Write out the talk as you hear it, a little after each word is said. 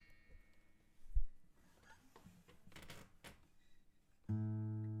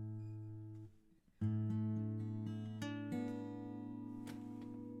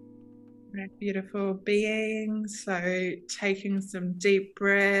Beautiful being. So taking some deep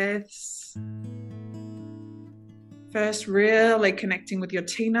breaths. First, really connecting with your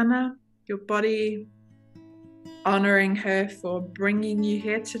tinana, your body, honoring her for bringing you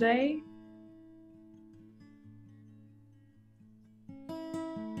here today.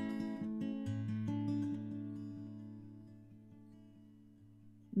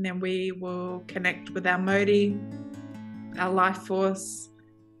 And then we will connect with our Modi, our life force,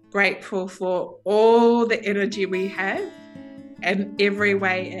 grateful for all the energy we have and every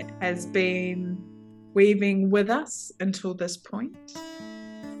way it has been weaving with us until this point.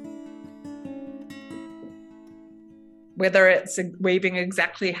 Whether it's weaving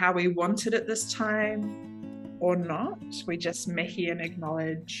exactly how we wanted at this time or not, we just mihi and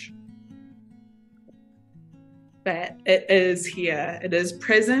acknowledge that it is here, it is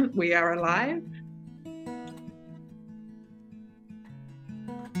present, we are alive.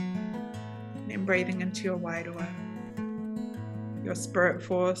 And breathing into your wairua, your spirit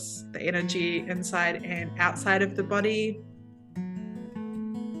force, the energy inside and outside of the body.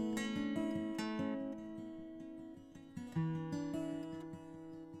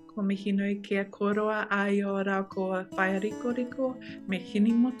 Ko mihi nui kia koroa ai o rau ko whaiarikoriko, me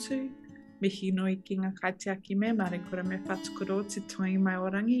hini motu. Mihi nui ki ngā kaitiaki me, marekura me whatukuro te toi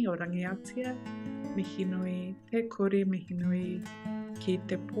Maiorangi o Rangi-Aotea. Mihi nui te kore, mihi nui ki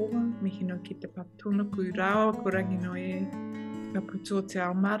te poa, mihi nui ki te papatuna ku rao, ko Rangi-Nui ka putu o te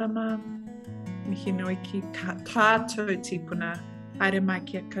ao marama. Mihi nui ki tātou tipuna, haere mai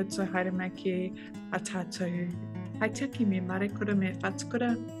ki a koutou, haere mai ki a tātou kaitiaki me, marekura me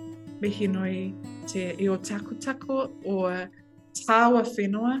whatukura. Mihi nui te i o tako o tāua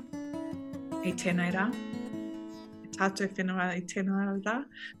whenua, i tēnei rā, i tātou whenua i tēnei rā,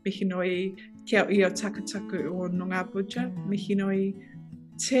 mihi nui kia i o takutaku o Nunga Buja, mihi nui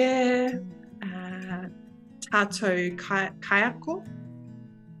te tātou kaiako,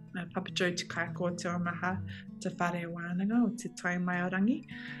 papajou te kaiako o te omaha, te whare wānanga o te tai Maiorangi,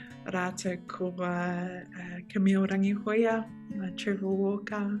 rātou ko Camille Rangi Hoia, Trevor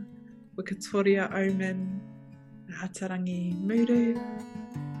Walker, Wikitoria Omen, Hatarangi Muru,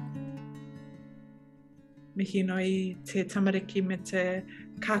 mihi nui te tamariki me te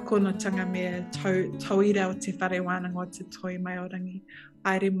kākonotanga me tauira o te whare wānanga o te toi Maiorangi.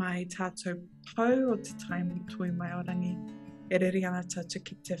 Aere mai tātou pau o te taimi toi Maiorangi. E riri ana tātou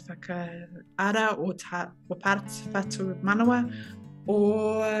ki te whakaara o whatu manawa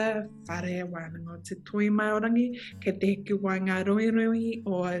o whare wānanga o te toi Maiorangi. Kei te hiki wai ngā ruirui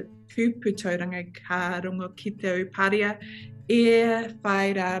o kūputauranga ka rungo ki te uparia e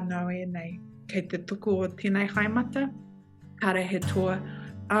whai rā noe nei. Kei te tuku o tēnei haimata, kare he toa,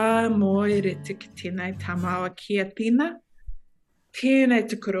 a mo e rete ki tēnei tamawa kia tīna, tēnei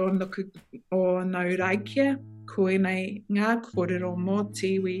tukuru o nuku o nau raikia, koenei ngā kōrero mō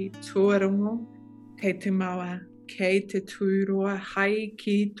tiwi tuarongo, kei te maua, kei te tūroa hai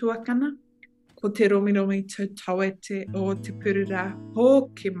ki tuakana, ko te romiromi te tauete o te purura,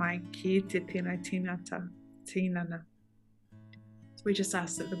 hoki mai ki te tēnei tīnana. We just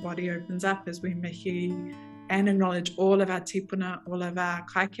ask that the body opens up as we mihi and acknowledge all of our tipuna, all of our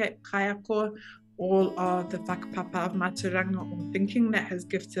kaiako, all of the whakapapa of Maturanga or thinking that has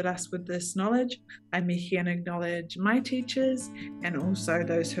gifted us with this knowledge. I mihi and acknowledge my teachers and also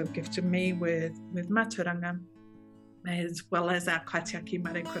those who have gifted me with Maturanga, as well as our kaitiaki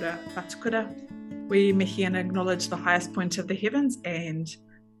marekura whatukura. We mihi and acknowledge the highest point of the heavens and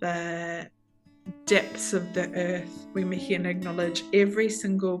the depths of the earth. We mihi and acknowledge every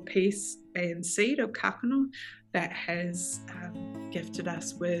single piece and seed of kakano that has gifted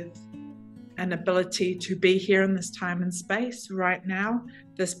us with an ability to be here in this time and space right now,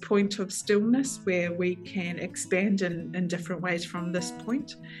 this point of stillness where we can expand in different ways from this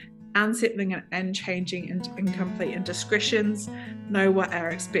point, unsettling and changing into incomplete indiscretions, know what our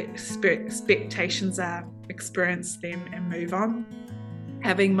expectations are, experience them and move on.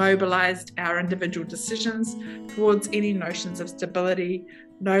 Having mobilized our individual decisions towards any notions of stability,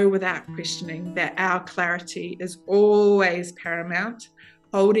 know without questioning that our clarity is always paramount.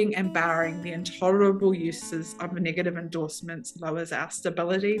 Holding and barring the intolerable uses of negative endorsements lowers our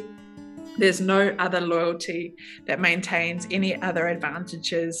stability. There's no other loyalty that maintains any other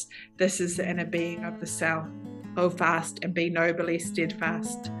advantages. This is the inner being of the self. Hold fast and be nobly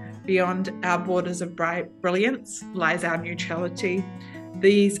steadfast. Beyond our borders of brilliance lies our neutrality.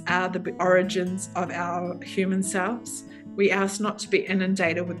 These are the origins of our human selves. We ask not to be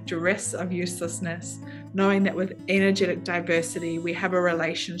inundated with duress of uselessness, knowing that with energetic diversity, we have a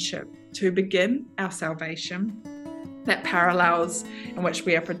relationship to begin our salvation. that parallels in which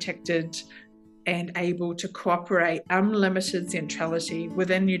we are protected and able to cooperate. Unlimited centrality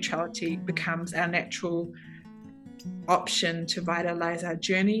within neutrality becomes our natural option to vitalize our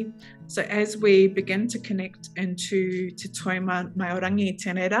journey. So as we begin to connect into Te Toima Maiorangi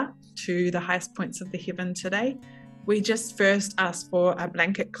Tenera, to the highest points of the heaven today, we just first ask for a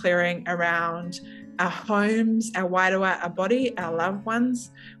blanket clearing around our homes, our wairua, our body, our loved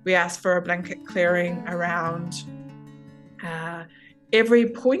ones. We ask for a blanket clearing around every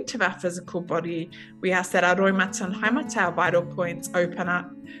point of our physical body. We ask that our roimata and haimata, our vital points, open up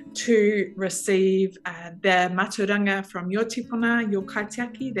to receive the maturanga from your tipuna, your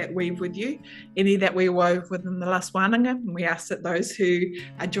kaitiaki that weave with you, any that we wove within the last wānanga. And we ask that those who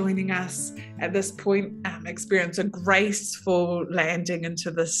are joining us at this point experience a graceful landing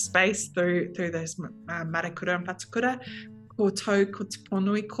into this space through those marakura and patukura. Ko tau, ko te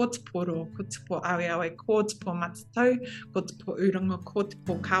ponui, ko te poro, ko te po awe awe, ko te po matatau, ko te po uranga, ko te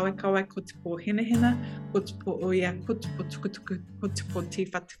po kawe kawe, ko te po hina hina, ko te po oia, ko te po tukutuku, ko te po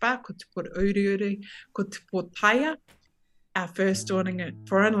tiwhatiwha, ko te po uri uri, ko te po taia. Our first dawning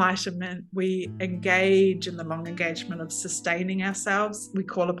for enlightenment, we engage in the long engagement of sustaining ourselves. We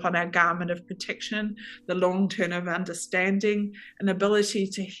call upon our garment of protection, the long turn of understanding, an ability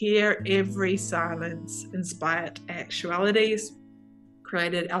to hear every silence, inspired actualities,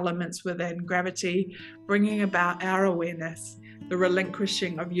 created elements within gravity, bringing about our awareness, the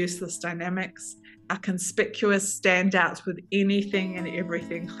relinquishing of useless dynamics, our conspicuous standouts with anything and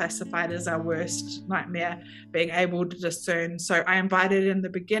everything classified as our worst nightmare, being able to discern. So I invited in the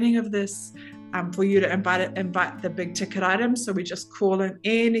beginning of this for you to invite the big ticket items. So we just call in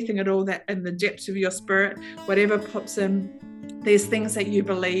anything at all that in the depths of your spirit, whatever pops in. There's things that you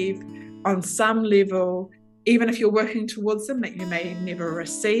believe on some level, even if you're working towards them, that you may never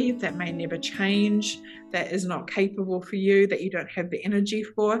receive, that may never change, that is not capable for you, that you don't have the energy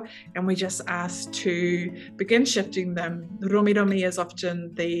for. And we just ask to begin shifting them. Romi romi is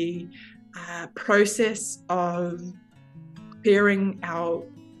often the process of clearing our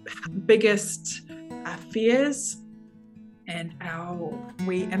biggest fears. And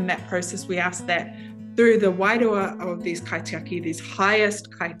in that process, we ask that through the wairua of these kaitiaki, these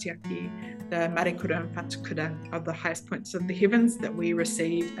highest kaitiaki, the marikura and patukura of the highest points of the heavens, that we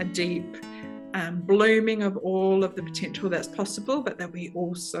receive a deep blooming of all of the potential that's possible, but that we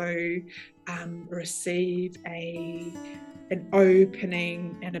also receive an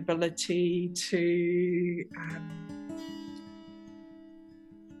opening, an ability to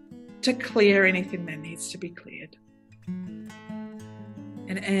clear anything that needs to be cleared.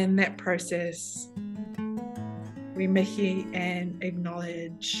 And in that process, we mihi and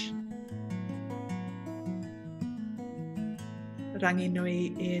acknowledge Rangi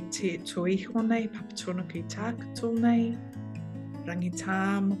nui e te toiho nei, papatono ki tākato nei, rangi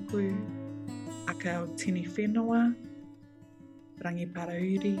tā moku, aka o tini whenua, rangi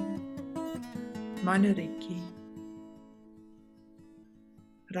parauri, manuriki,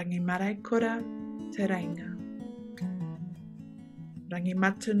 rangi maraikora, te rainga, rangi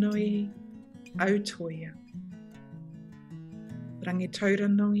matanui, autoia, rangi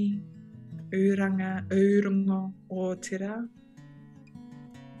tauranui, urungo o te rā,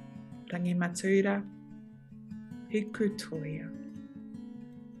 rangi matura, hiku toia,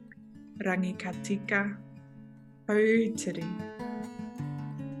 rangi katika, hautiri.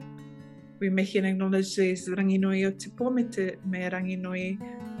 We mihi and acknowledge these rangi nui o te pō me rangi nui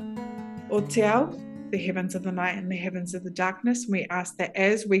o te ao, the heavens of the night and the heavens of the darkness. And we ask that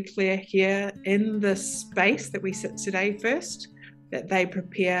as we clear here in this space that we sit today first, that they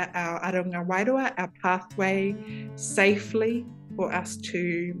prepare our aronga wairua, our pathway safely for us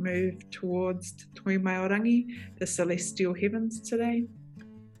to move towards Te Toi Maiorangi, the celestial heavens today.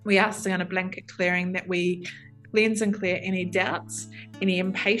 We ask in a blanket clearing that we cleanse and clear any doubts, any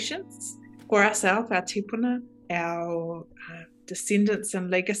impatience for ourselves, our tipuna, our descendants and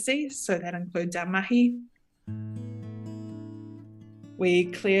legacy, so that includes our mahi.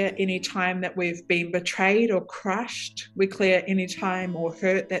 We clear any time that we've been betrayed or crushed. We clear any time or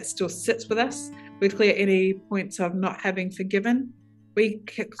hurt that still sits with us. We clear any points of not having forgiven. We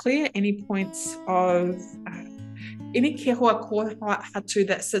clear any points of any ke hoa hatu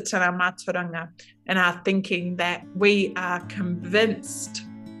that sits in our mātauranga and our thinking that we are convinced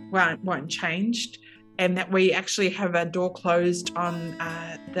won't change, and that we actually have a door closed on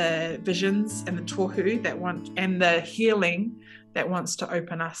the visions and the tohu and the healing that wants to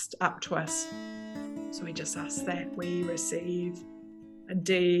open us up to us. So we just ask that we receive a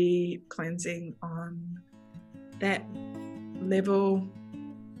deep cleansing on that level.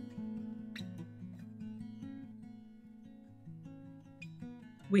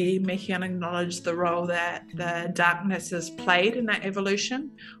 We mihi and acknowledge the role that the darkness has played in our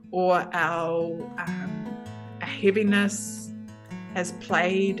evolution, or our heaviness has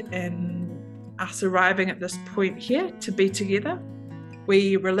played in us arriving at this point here to be together.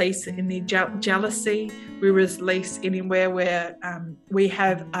 We release any jealousy. We release anywhere where we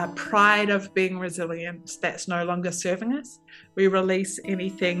have a pride of being resilient that's no longer serving us. We release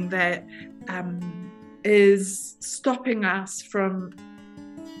anything that is stopping us from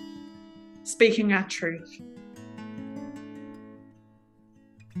speaking our truth.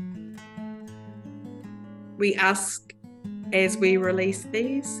 We ask, as we release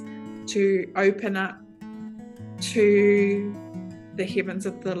these, to open up to the heavens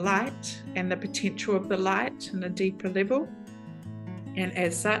of the light and the potential of the light in a deeper level. And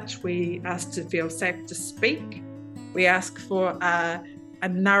as such, we ask to feel safe to speak. We ask for a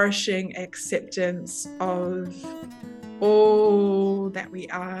nourishing acceptance of all that we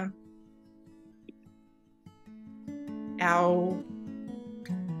are, our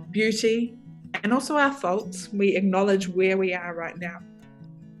beauty, and also our faults. We acknowledge where we are right now.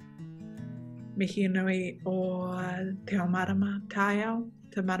 Mihi nui o te ao marama tāiao,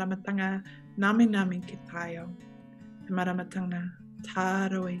 te maramatanga nami nami ki tāiao, te maramatanga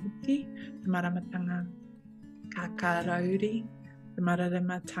tāroehiti, te maramatanga kakarauri, te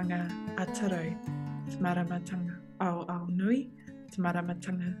maramatanga atarau, te maramatanga ao nui, te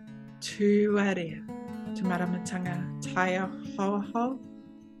maramatanga tūarea, te maramatanga tāiao hoaho.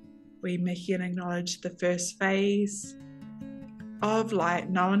 We mihi and acknowledge the first phase of light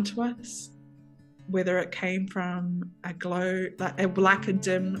known to us, whether it came from a glow, like a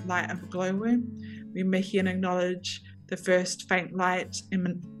dim light of a glowworm. We mihi and acknowledge the first faint light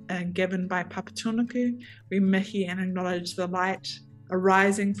given by Papatunuku. We mihi and acknowledge the light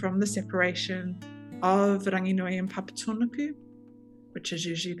arising from the separation of Rangi-Nui and Papatunuku, which is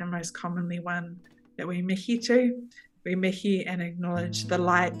usually the most commonly one that we mihi to. We mihi and acknowledge the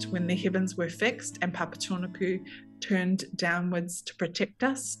light when the heavens were fixed and Papatunuku turned downwards to protect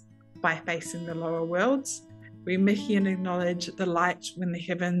us by facing the lower worlds. We mihi and acknowledge the light when the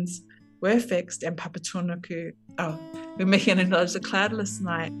heavens were fixed and Papatunuku, we mihi and acknowledge the cloudless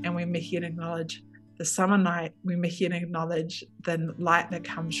night, and we mihi and acknowledge the summer night. We mihi and acknowledge the light that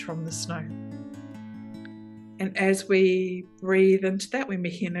comes from the snow. And as we breathe into that, we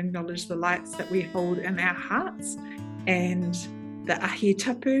mihi and acknowledge the lights that we hold in our hearts, and the ahi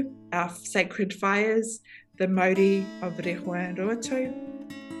tapu, our sacred fires, the mauri of rehua and roto,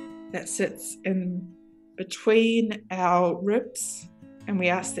 that sits in between our ribs, and we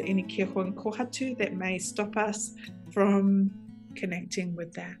ask that any kehua and kohatu that may stop us from connecting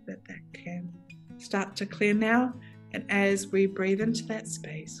with that can start to clear now. And as we breathe into that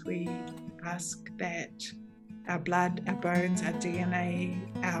space, we ask that our blood, our bones, our DNA,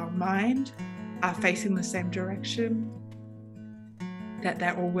 our mind are facing the same direction, that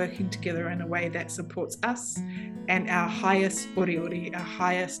they're all working together in a way that supports us and our highest oriori, our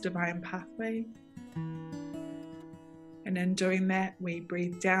highest divine pathway. And in doing that, we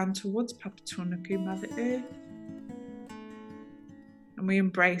breathe down towards Papatunuku, Mother Earth, and we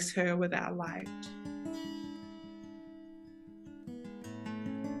embrace her with our light.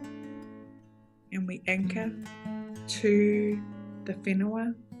 And we anchor to the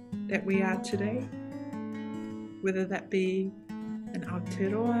whenua that we are today, whether that be in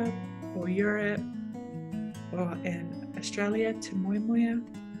Aotearoa or Europe or in Australia, Te Moemoea.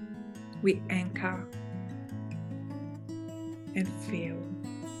 We anchor and feel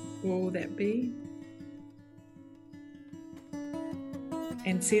all that be,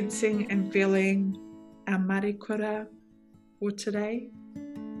 and sensing and feeling our marikura for today,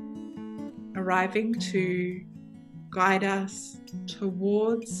 arriving to guide us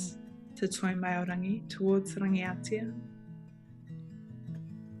towards Te Toi Maiorangi, towards Rangi-Atea.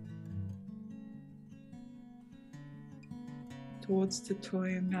 Towards Te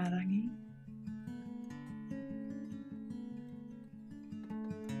Toi Maiorangi.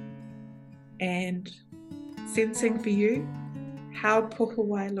 And sensing for you how Ko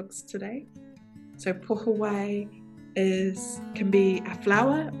Puawai looks today. So Ko Puawai can be a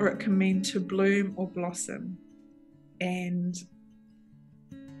flower, or it can mean to bloom or blossom. And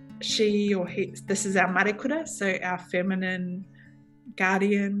she or he, this is our marikura, so our feminine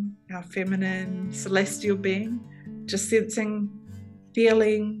guardian, our feminine celestial being, just sensing,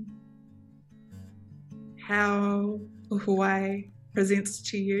 feeling how Ko Puawai presents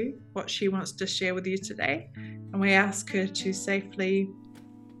to you, what she wants to share with you today. And we ask her to safely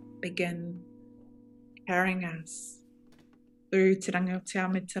begin carrying us through Te Rangi o Te Ao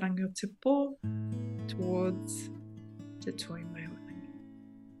me Te Rangi o Te Pō towards Te Toi Maiorangi.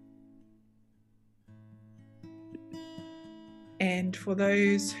 And for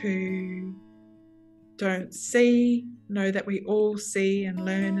those who don't see, know that we all see and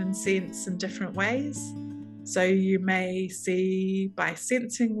learn and sense in different ways. So you may see by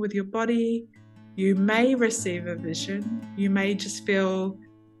sensing with your body, you may receive a vision, you may just feel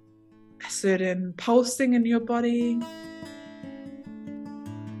a certain pulsing in your body.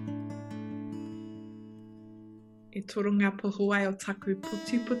 E torunga Puawai o taku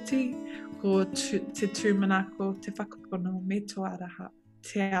puti puti, ko te tūmanako te whakapono me te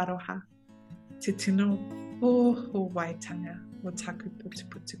aroha, te tino o waitanga o taku puti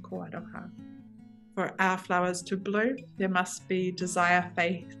puti ko aroha. For our flowers to bloom, there must be desire,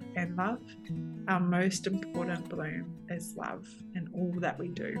 faith, and love. Our most important bloom is love in all that we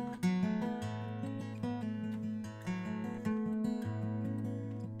do.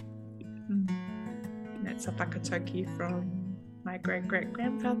 That's a whakatoki from my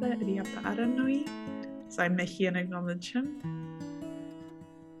great-great-grandfather, Iriapa Aranui. So mihi and acknowledge him.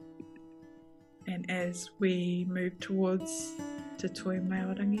 And as we move towards Te Toi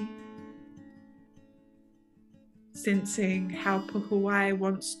Maiorangi, sensing how Puawai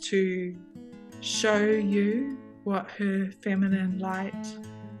wants to show you what her feminine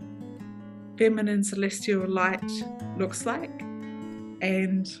celestial light looks like,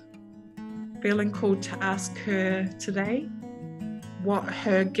 and feeling called to ask her today what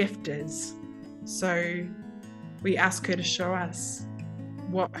her gift is. So we ask her to show us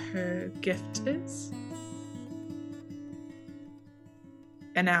what her gift is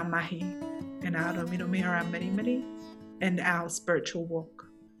in our mahi, in our romiromira, our mirimiri, in our spiritual walk.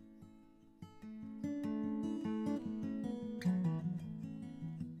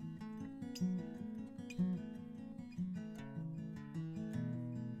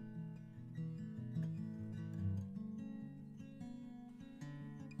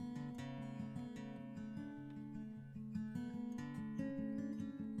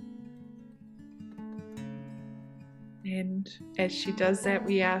 And as she does that,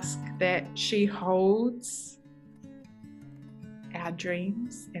 we ask that she holds our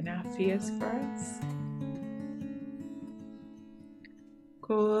dreams and our fears for us.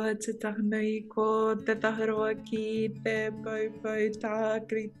 Ko te tahanui, ko te taharoa ki te paupau tā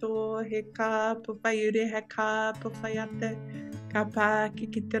krito, he kā pawhaiure, he kā pawhaiate, ka pā ki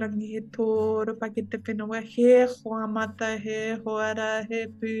te rangi he tōra, pa ki te whenua, he hoa mata, he hoara, he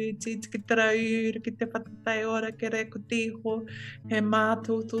pūti, ki te raura, ki te whatatai ora, ke re ko tiho, he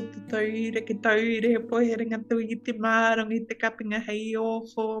mātōtō te taure, ki taure, he poheranga tui, te mārangi, te kapinga, hei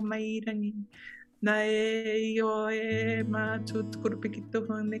oho, Maiorangi. Nā o mātū tukurupi ki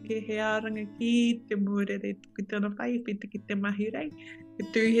tuhone ke he āranga ki te mōrere ki tōna whai, whita ki te mahi rei. Ke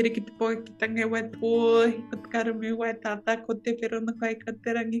tūhere ki te poe ki tange wai pōhi, ko te karamu wai tātā, ko te wherona kai, ko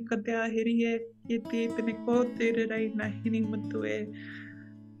te rangi, ko te ahiri e, ki te pene ko te rei, nā hini mutu e.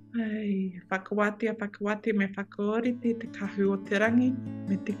 Whakawātia, me whakaorite te kahu o te rangi,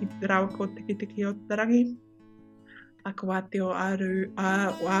 me te rawa ko te ki o te rangi. Whakawāte o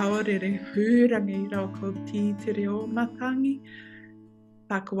aorere hūrangi rau ko tītere o matangi.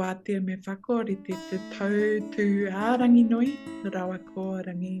 Whakawāte me whakorite te tautū ārangi nui, rawa ko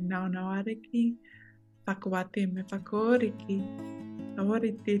rangi naunau areki. Whakawāte me whakoriki,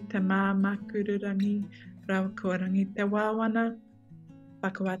 aorite te māmakuru rangi, rawa ko rangi te wāwana.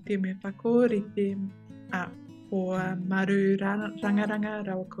 Whakawāte me whakorite o maru rangaranga,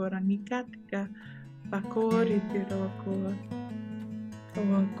 rawa ko rangi katika. Whakorite rawa ko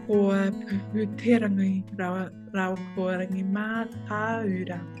puhuterangi, rawa ko rangi mā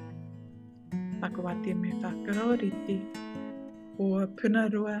tāura. Whakawāte me whakorite o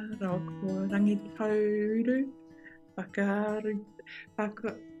punarua, rawa ko rangi tauru. Whakarite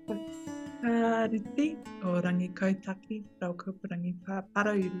o rangi kautaki, rawa ko rangi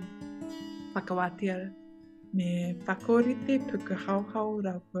parauru. Whakawāte me whakorite puku hauhau,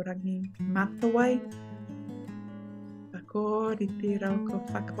 rau ko rangi matawai. Whakorite rau ko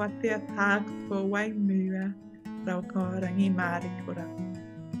whakawate a tā ko wai mua, rau ko rangi mārikora.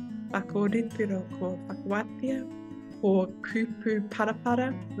 Whakorite rau ko whakawate o kupu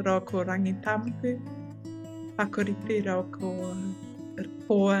parapara, rau ko rangi tamuku. Whakorite rau ko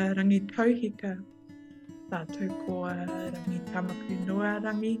rangi tauhika, tātou ko rangi tamaku noa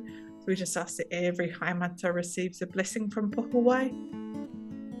rangi. So we just ask that every haimata receives a blessing from Puawai.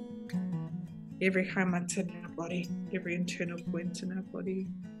 Every haimata in our body, every internal point in our body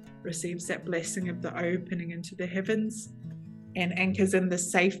receives that blessing of the opening into the heavens and anchors in the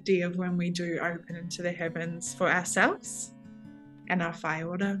safety of when we do open into the heavens for ourselves and our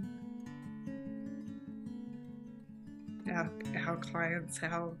whaiora, our clients,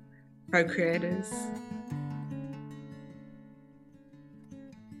 our co-creators.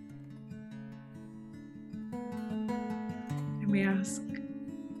 we ask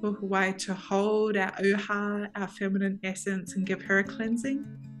Ko Puawai to hold our uha, our feminine essence, and give her a cleansing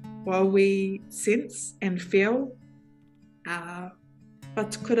while we sense and feel our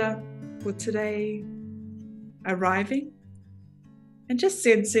whatukura for today arriving, and just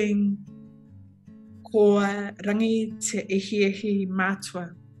sensing ko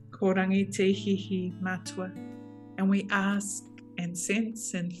Rangi-Te-Ihiihi-Matua, ko Rangi-Te-Ihiihi-Matua, and we ask and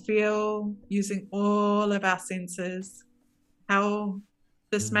sense and feel using all of our senses how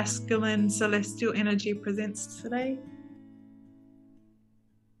this masculine celestial energy presents today.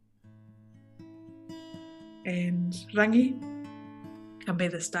 And Rangi can be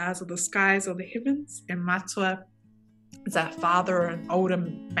the stars or the skies or the heavens, and Matua is our father and older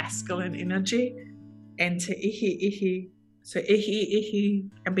masculine energy. And Te Ihi, so Ihi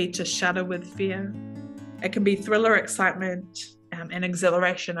can be to shudder with fear. It can be thriller, excitement, and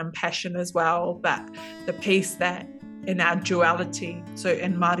exhilaration and passion as well, but the piece that in our duality, so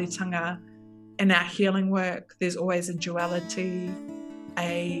in Māoritanga, in our healing work, there's always a duality,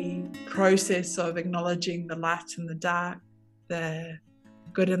 a process of acknowledging the light and the dark, the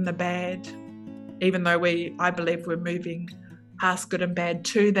good and the bad, even though I believe we're moving past good and bad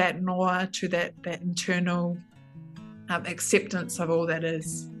to that noa, to that internal acceptance of all that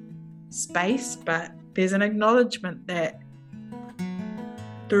is space. But there's an acknowledgement that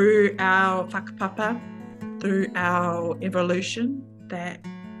through our whakapapa, through our evolution, that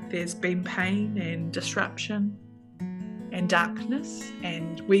there's been pain and disruption and darkness,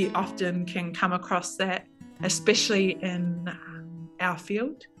 and we often can come across that, especially in our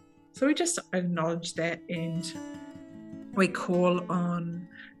field. So we just acknowledge that, and we call on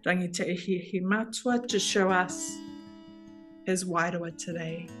Rangi-Te-Ihiihi-Matua to show us his wairua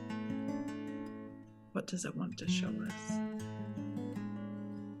today. What does it want to show us?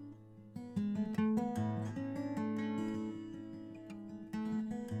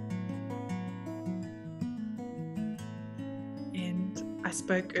 And I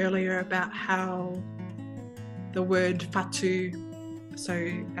spoke earlier about how the word whatu, so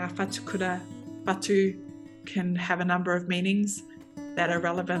our whatukura, whatu can have a number of meanings that are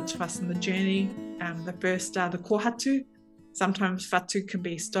relevant to us in the journey. The first are the kohatu. Sometimes whatu can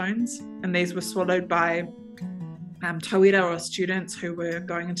be stones, and these were swallowed by tauira or students who were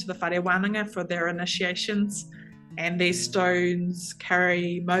going into the whare wānanga for their initiations. And these stones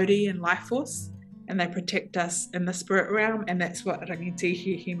carry mauri and life force, and they protect us in the spirit realm, and that's what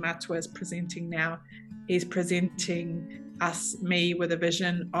Rangi-Te-Ihiihi-Matua is presenting now. He's presenting us, me, with a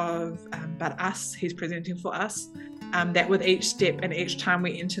vision of, but us, he's presenting for us, that with each step and each time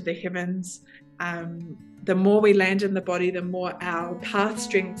we enter the heavens, the more we land in the body, the more our path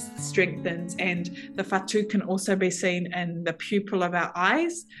strengthens, and the whatu can also be seen in the pupil of our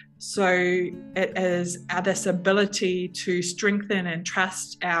eyes. So it is this ability to strengthen and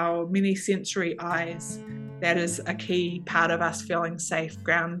trust our many sensory eyes. That is a key part of us feeling safe,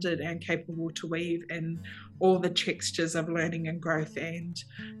 grounded, and capable to weave in all the textures of learning and growth and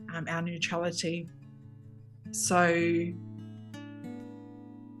our neutrality. So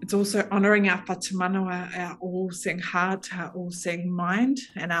it's also honouring our whatu manawa, our all-seeing heart, our all-seeing mind,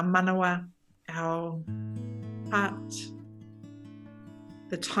 and our manawa, our heart,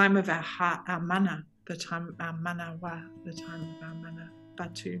 the time of our heart, our mana, the time of our manawa, the time of our mana,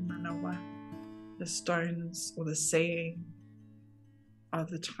 whatu manawa, the stones or the seeing of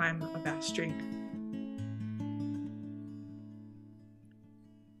the time of our strength.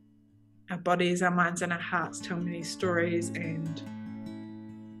 Our bodies, our minds, and our hearts tell many stories, and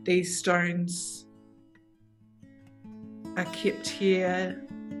these stones are kept here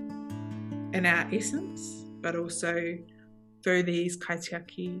in our essence, but also through these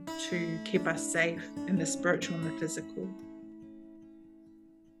kaitiaki to keep us safe in the spiritual and the physical.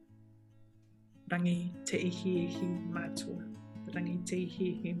 Rangi-Te-Ihiihi-Matua,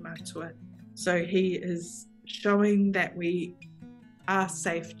 Rangi-Te-Ihiihi-Matua. So he is showing that we are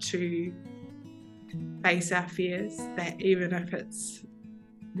safe to face our fears, that even if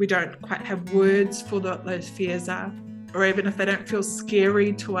we don't quite have words for what those fears are, or even if they don't feel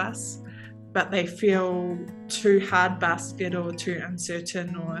scary to us, but they feel too hard basket or too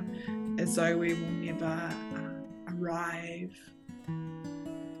uncertain, or as though we will never arrive,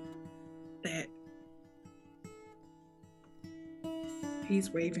 that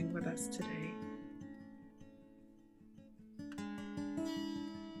he's weaving with us today.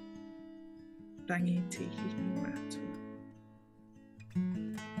 Rangi-Te-Ihiihi-Matua.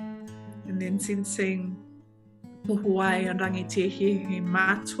 And then sensing Ko Puawai and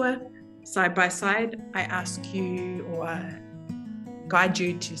Rangi-Te-Ihiihi-Matua side by side, I ask you or guide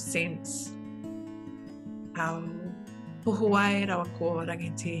you to sense how Puawai rawa ko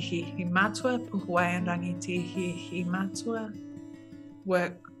Rangi-Te-Ihiihi-Matua, Puawai and Rangi-Te-Ihiihi-Matua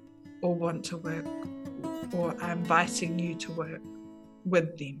work or want to work, or are inviting you to work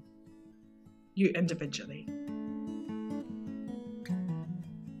with them, you individually.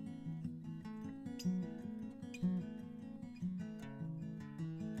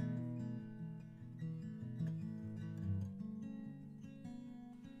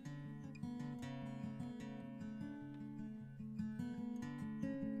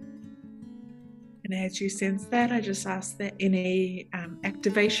 And as you sense that, I just ask that any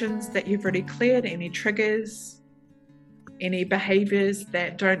activations that you've already cleared, any triggers, any behaviors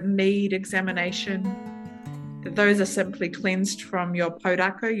that don't need examination, that those are simply cleansed from your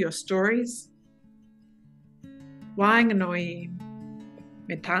paurako, your stories. Wainganoi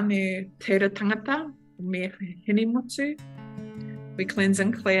me tāne tera tangata, me hinimotu. We cleanse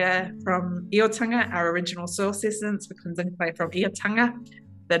and clear from iotanga, our original source essence. We cleanse and clear from iotanga,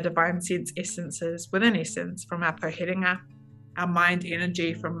 the divine sense essences within essence, from our poherenga, our mind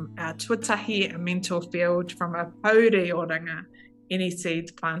energy, from our tuatahi, a mental field, from our paure oranga, any seeds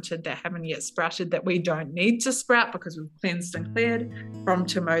planted that haven't yet sprouted that we don't need to sprout because we've cleansed and cleared, from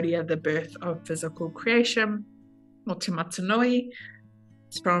Timodia, the birth of physical creation, or Te Matanui,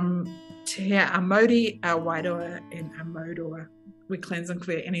 from Te Amori, our Wairoa, and our Mauroa. We cleanse and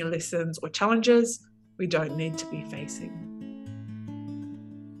clear any lessons or challenges we don't need to be facing.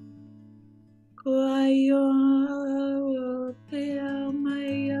 Ko aio te ao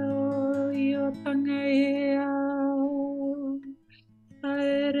mai ao I o tanga e ao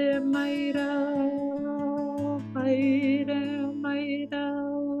haere mai rau haere mai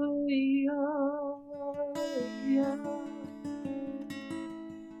rau I ao I ao.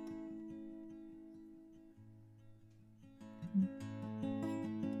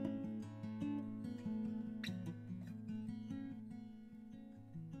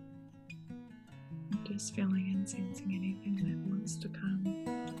 Just feeling and sensing anything that wants to come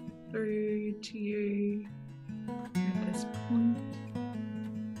through to you at this point.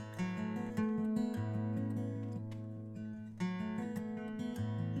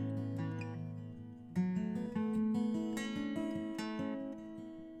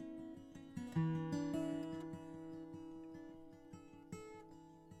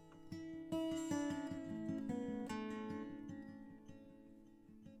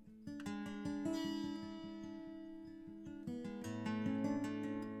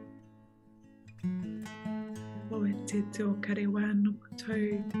 O e te teo karewa noho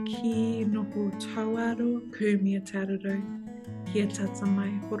tau ki noho tauaro kumia tararo ki a tata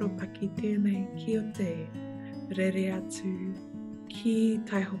mai horopaki tēnei ki o te rere atu ki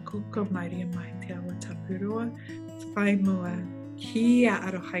tai hokoko mauri mai te awa tapuroa whai mua ki a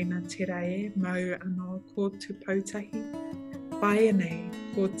arohaina te rae mau anō ko tu pautahi whai anei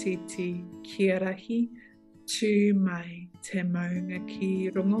ko titi ki a rahi tū mai te maunga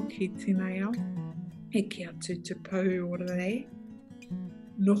ki rongo ki tīnei au he ki atu te pau o rei,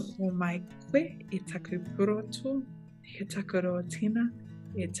 noho mai koe I taku puroto, he takaro tina,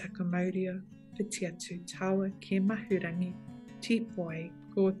 e taku mauria, whiti atu taua ki mahurangi, tipoi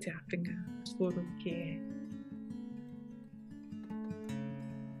ko te awhinga toro ke e.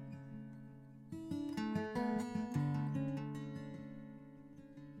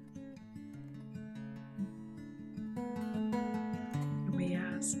 And we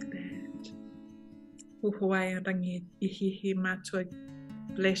ask that Ko Puawai and Rangi-Te-Ihiihi-Matua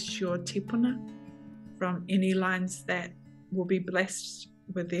bless your tipuna from any lines that will be blessed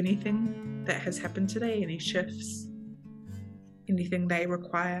with anything that has happened today, any shifts, anything they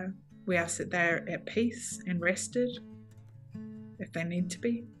require. We ask that they're at peace and rested if they need to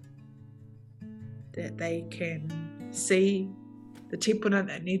be, that they can see the tipuna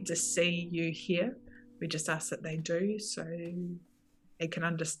that need to see you here. We just ask that they do, so they can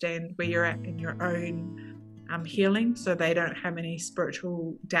understand where you're at in your own healing, so they don't have any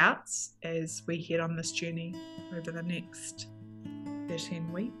spiritual doubts as we head on this journey over the next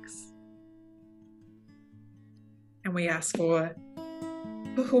 13 weeks. And we ask for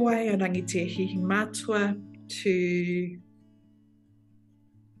Ko Puawai and Rangi-Te-Ihiihi-Matua to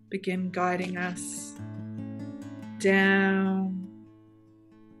begin guiding us down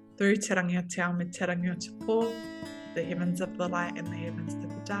through Te Rangi o Te Ao me Te Rangi o Te Pō, the heavens of the light and the heavens of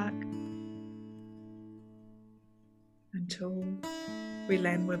the dark, until we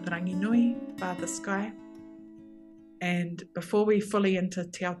land with Rangi Nui, Father Sky. And before we fully enter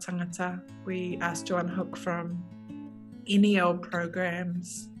Te Ao Tangata, we ask to unhook from any old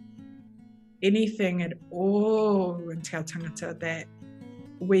programs, anything at all in Te Ao Tangata that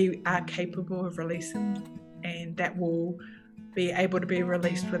we are capable of releasing, and that will be able to be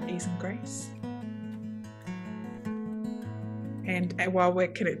released with ease and grace. And while we're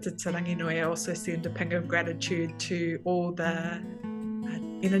connected to Rangi-Nui, I also send a ping of gratitude to all the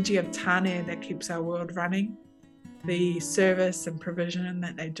energy of Tāne that keeps our world running, the service and provision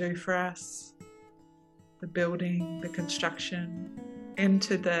that they do for us, the building, the construction, and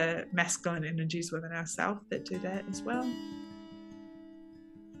to the masculine energies within ourselves that do that as well.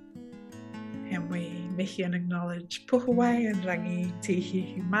 And we mihi and acknowledge Ko Puawai and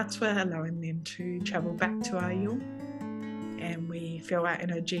Rangi-Te-Ihiihi-Matua, allowing them to travel back to our iO. And we feel our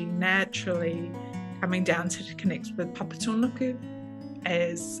energy naturally coming down to connect with Papatūnuku,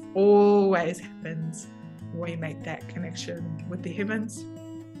 as always happens. We make that connection with the heavens,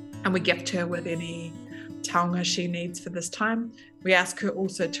 and we gift her with any taonga she needs for this time. We ask her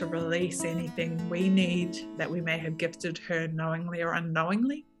also to release anything we need that we may have gifted her knowingly or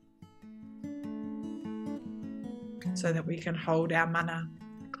unknowingly, so that we can hold our mana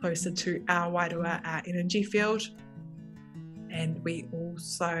closer to our wairua, our energy field. And we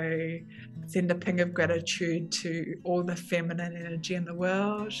also send a ping of gratitude to all the feminine energy in the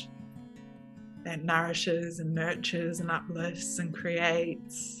world that nourishes and nurtures and uplifts and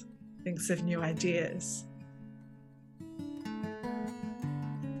creates, thinks of new ideas.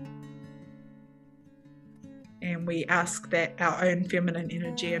 And we ask that our own feminine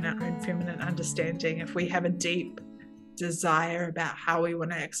energy and our own feminine understanding, if we have a deep desire about how we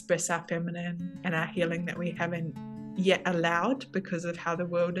want to express our feminine and our healing that we haven't yet allowed because of how the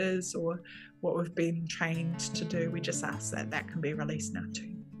world is or what we've been trained to do, we just ask that that can be released now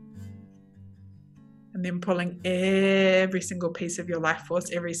too. And then pulling every single piece of your life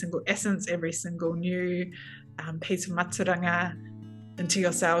force, every single essence, every single new piece of maturanga into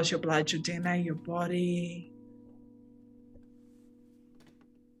your cells, your blood, your DNA, your body.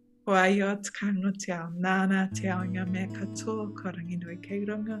 Ko aia tikanga te ao nana, te ao inga mea katoa, ko Rangi-Nui kei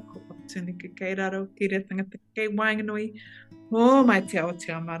runga, ko Papatūnuku kei raro, ki re tangata kei wainganui, ho mai te ao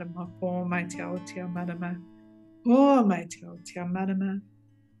marama, ho mai te ao marama, ho mai te ao marama.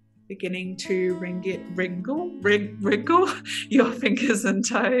 Beginning to wriggle your fingers and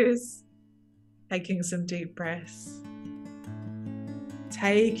toes, taking some deep breaths,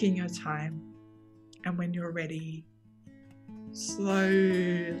 taking your time, and when you're ready,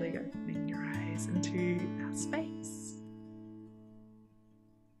 slowly opening your eyes into our space.